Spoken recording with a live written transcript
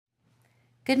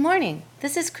Good morning.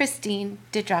 This is Christine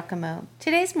DiGiacomo.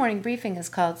 Today's morning briefing is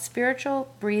called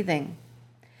Spiritual Breathing.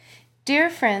 Dear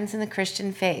friends in the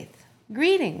Christian faith,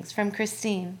 greetings from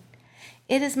Christine.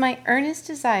 It is my earnest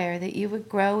desire that you would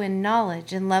grow in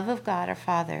knowledge and love of God our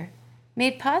Father,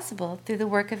 made possible through the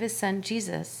work of His Son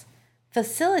Jesus,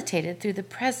 facilitated through the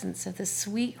presence of the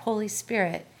sweet Holy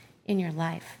Spirit in your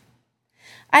life.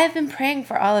 I have been praying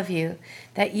for all of you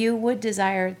that you would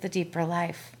desire the deeper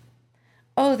life.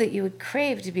 Oh, that you would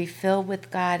crave to be filled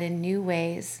with God in new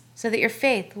ways, so that your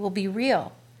faith will be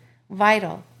real,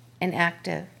 vital, and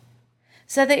active.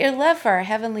 So that your love for our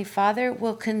Heavenly Father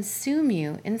will consume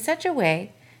you in such a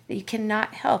way that you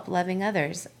cannot help loving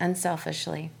others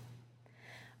unselfishly.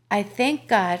 I thank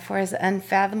God for His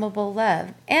unfathomable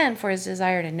love and for His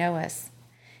desire to know us.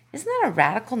 Isn't that a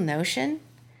radical notion?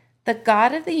 The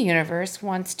God of the universe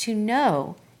wants to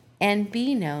know and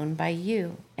be known by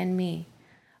you and me.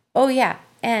 Oh, yeah,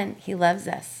 and He loves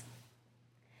us.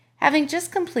 Having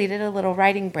just completed a little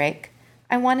writing break,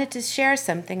 I wanted to share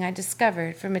something I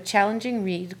discovered from a challenging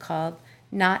read called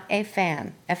Not a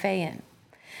Fan, F-A-N.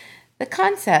 The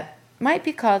concept might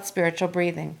be called spiritual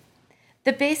breathing.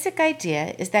 The basic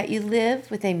idea is that you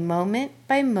live with a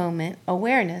moment-by-moment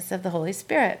awareness of the Holy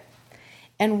Spirit,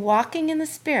 and walking in the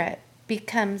Spirit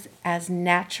becomes as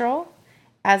natural,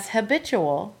 as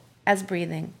habitual as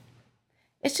breathing.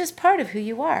 It's just part of who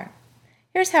you are.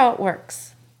 Here's how it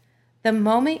works. The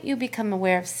moment you become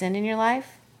aware of sin in your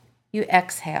life, you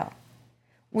exhale.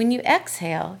 When you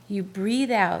exhale, you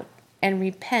breathe out and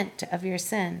repent of your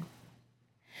sin.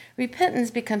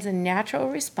 Repentance becomes a natural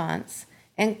response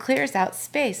and clears out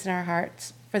space in our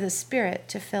hearts for the Spirit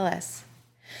to fill us.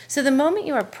 So the moment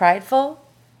you are prideful,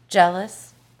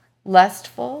 jealous,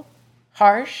 lustful,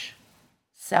 harsh,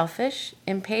 selfish,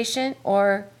 impatient,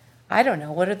 or I don't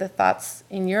know, what are the thoughts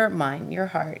in your mind, your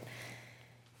heart?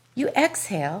 You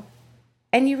exhale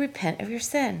and you repent of your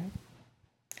sin.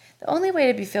 The only way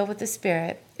to be filled with the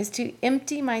Spirit is to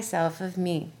empty myself of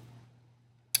me.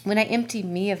 When I empty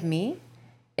me of me,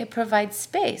 it provides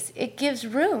space. It gives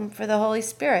room for the Holy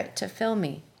Spirit to fill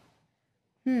me.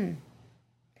 And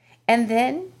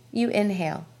then you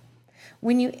inhale.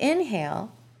 When you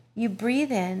inhale, you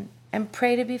breathe in and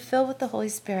pray to be filled with the Holy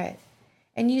Spirit,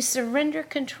 and you surrender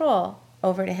control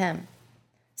over to Him.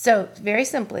 So, very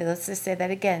simply, let's just say that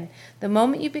again. The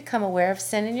moment you become aware of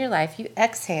sin in your life, you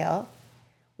exhale.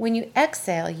 When you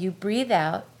exhale, you breathe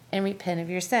out and repent of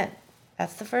your sin.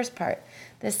 That's the first part.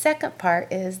 The second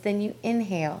part is then you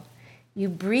inhale. You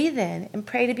breathe in and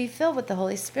pray to be filled with the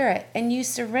Holy Spirit, and you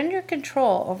surrender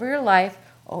control over your life,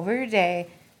 over your day,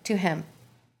 to Him.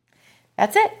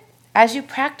 That's it. As you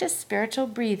practice spiritual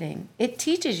breathing, it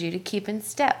teaches you to keep in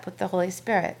step with the Holy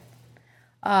Spirit.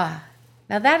 Now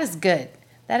that is good.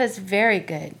 That is very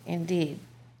good indeed.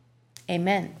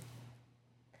 Amen.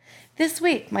 This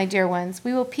week, my dear ones,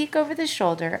 we will peek over the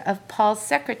shoulder of Paul's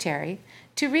secretary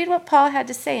to read what Paul had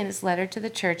to say in his letter to the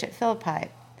church at Philippi.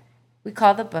 We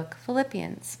call the book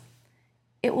Philippians.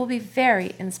 It will be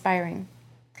very inspiring.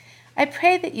 I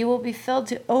pray that you will be filled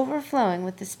to overflowing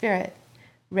with the Spirit,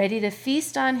 ready to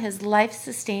feast on His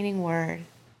life-sustaining word.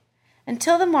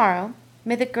 Until the morrow,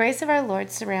 may the grace of our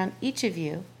Lord surround each of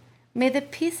you. May the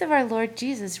peace of our Lord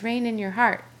Jesus reign in your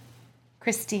heart.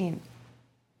 Christine.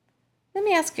 Let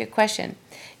me ask you a question.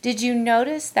 Did you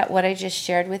notice that what I just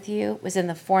shared with you was in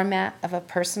the format of a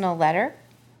personal letter?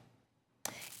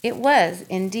 It was,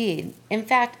 indeed. In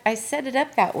fact, I set it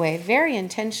up that way very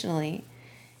intentionally,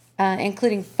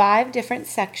 including 5 different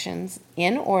sections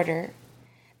in order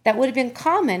that would have been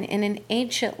common in an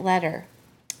ancient letter,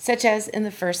 such as in the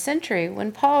 1st century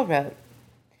when Paul wrote.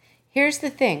 Here's the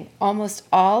thing, almost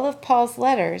all of Paul's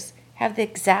letters have the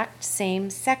exact same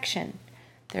section.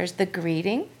 There's the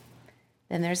greeting,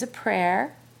 then there's a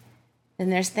prayer, then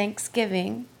there's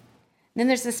thanksgiving, then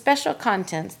there's the special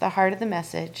contents, the heart of the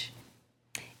message,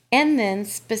 and then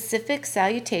specific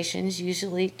salutations,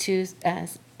 usually to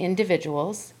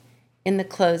individuals, in the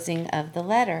closing of the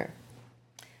letter.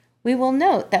 We will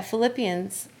note that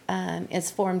Philippians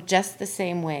is formed just the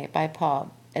same way by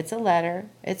Paul. It's a letter,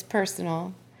 it's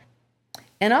personal,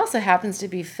 and also happens to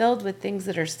be filled with things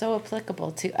that are so applicable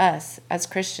to us as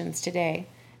Christians today.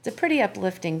 It's a pretty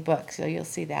uplifting book, so you'll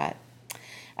see that.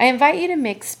 I invite you to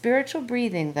make spiritual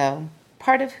breathing, though,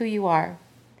 part of who you are.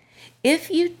 If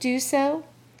you do so,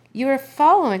 you are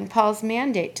following Paul's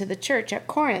mandate to the church at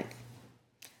Corinth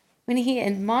when he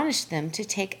admonished them to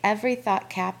take every thought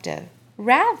captive,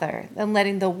 rather than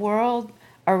letting the world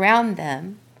around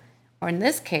them, or in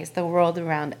this case, the world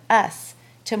around us,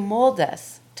 to mold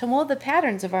the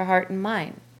patterns of our heart and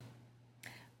mind.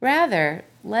 Rather,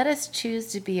 let us choose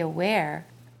to be aware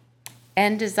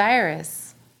and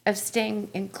desirous of staying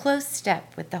in close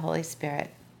step with the Holy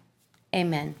Spirit.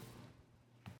 Amen.